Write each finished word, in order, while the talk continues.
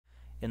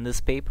In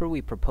this paper,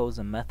 we propose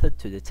a method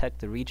to detect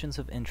the regions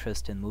of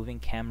interest in moving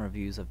camera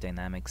views of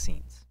dynamic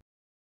scenes.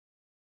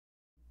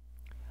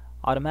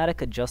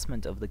 Automatic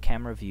adjustment of the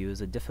camera view is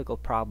a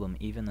difficult problem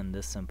even in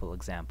this simple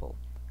example.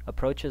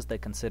 Approaches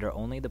that consider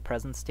only the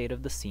present state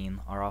of the scene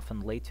are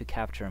often late to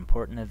capture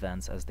important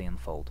events as they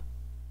unfold.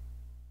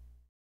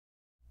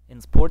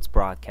 In sports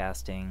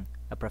broadcasting,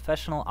 a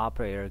professional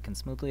operator can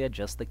smoothly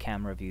adjust the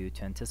camera view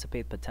to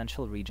anticipate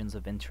potential regions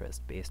of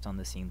interest based on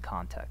the scene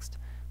context.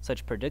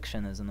 Such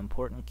prediction is an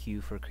important cue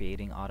for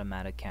creating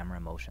automatic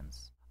camera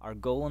motions. Our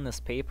goal in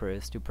this paper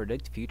is to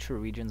predict future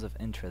regions of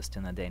interest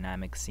in a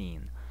dynamic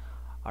scene.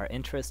 Our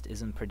interest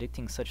is in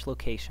predicting such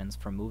locations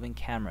for moving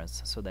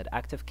cameras so that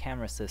active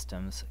camera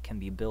systems can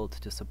be built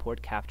to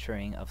support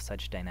capturing of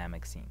such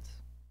dynamic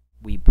scenes.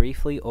 We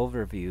briefly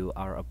overview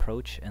our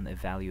approach and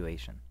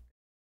evaluation.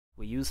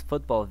 We use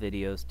football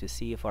videos to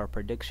see if our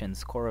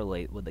predictions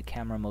correlate with the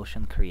camera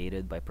motion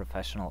created by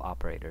professional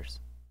operators.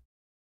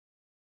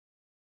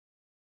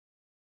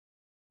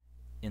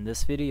 In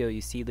this video,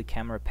 you see the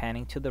camera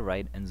panning to the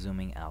right and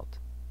zooming out.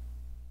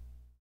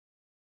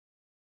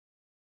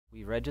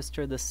 We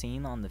register the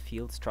scene on the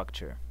field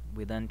structure.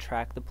 We then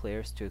track the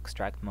players to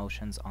extract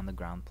motions on the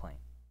ground plane.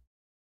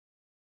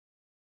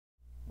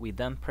 We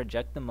then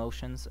project the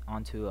motions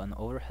onto an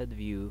overhead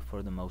view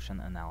for the motion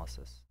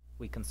analysis.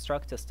 We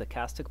construct a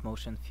stochastic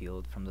motion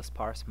field from the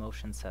sparse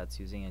motion sets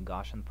using a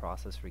Gaussian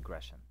process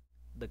regression.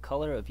 The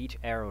color of each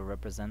arrow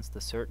represents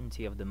the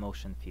certainty of the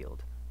motion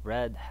field.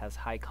 Red has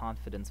high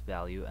confidence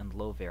value and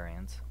low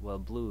variance, while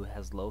blue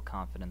has low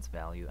confidence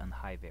value and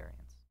high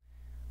variance.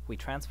 We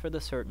transfer the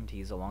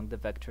certainties along the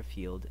vector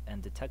field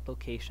and detect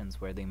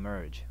locations where they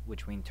merge,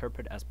 which we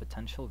interpret as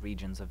potential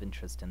regions of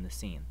interest in the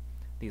scene.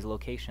 These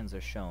locations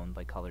are shown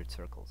by colored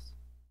circles.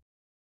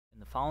 In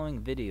the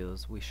following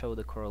videos, we show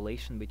the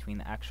correlation between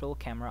actual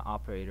camera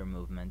operator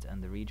movement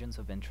and the regions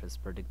of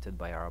interest predicted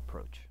by our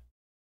approach.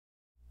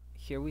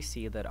 Here we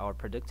see that our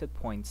predicted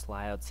points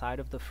lie outside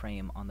of the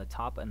frame on the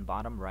top and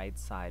bottom right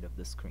side of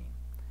the screen,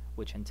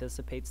 which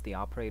anticipates the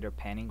operator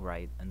panning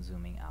right and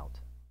zooming out.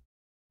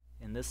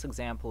 In this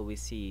example, we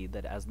see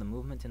that as the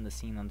movement in the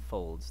scene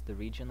unfolds, the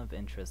region of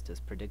interest is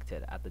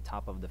predicted at the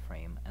top of the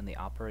frame and the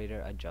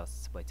operator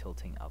adjusts by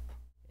tilting up.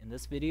 In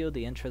this video,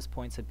 the interest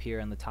points appear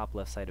on the top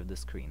left side of the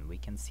screen. We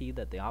can see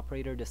that the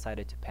operator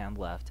decided to pan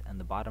left, and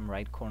the bottom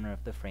right corner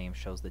of the frame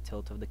shows the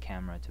tilt of the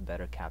camera to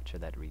better capture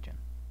that region.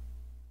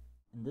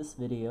 In this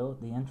video,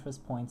 the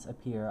interest points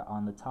appear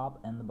on the top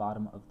and the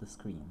bottom of the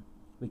screen.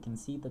 We can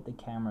see that the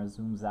camera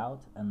zooms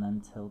out and then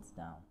tilts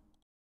down.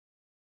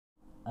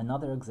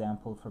 Another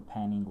example for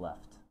panning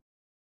left.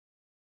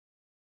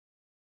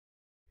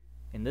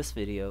 In this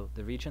video,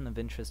 the region of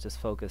interest is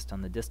focused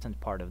on the distant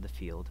part of the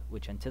field,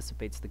 which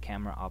anticipates the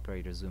camera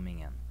operator zooming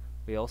in.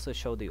 We also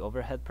show the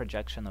overhead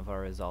projection of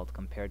our result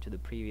compared to the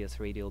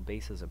previous radial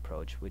basis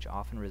approach, which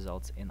often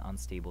results in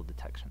unstable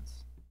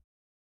detections.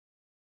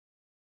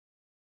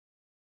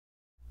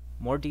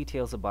 More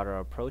details about our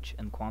approach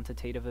and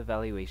quantitative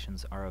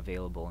evaluations are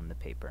available in the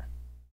paper.